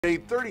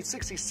Rubbermaid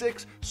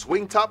 3066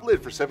 swing top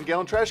lid for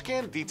 7-gallon trash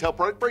can. Detailed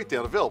product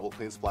breakdown available at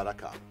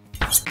cleansupply.com.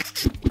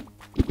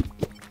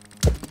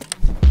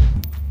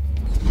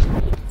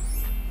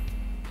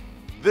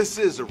 This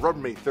is a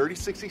Rubbermaid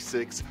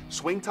 3066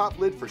 swing top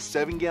lid for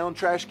 7-gallon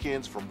trash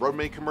cans from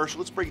Rubbermaid Commercial.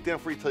 Let's break it down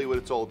for you, tell you what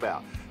it's all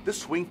about.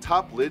 This swing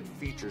top lid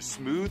features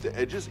smooth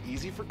edges,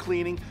 easy for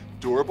cleaning,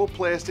 durable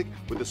plastic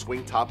with a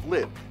swing top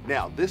lid.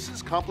 Now, this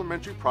is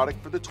complimentary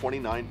product for the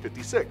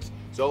 2956.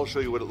 So I'll show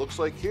you what it looks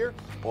like here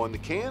on the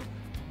can.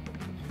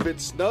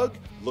 Fits snug,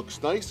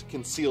 looks nice,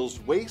 conceals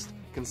waste,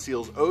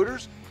 conceals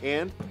odors,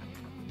 and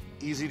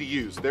easy to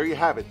use. There you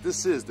have it.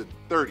 This is the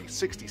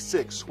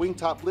 3066 swing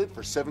top lid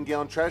for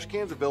 7-gallon trash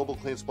cans, available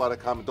at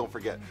cleansupply.com. And don't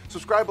forget,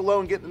 subscribe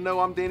below and get to know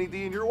I'm Danny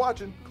D and you're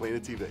watching Clean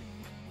It TV.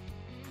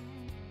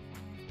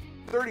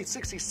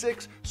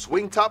 3066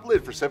 swing top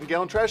lid for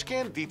 7-gallon trash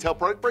can, detailed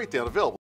product breakdown available.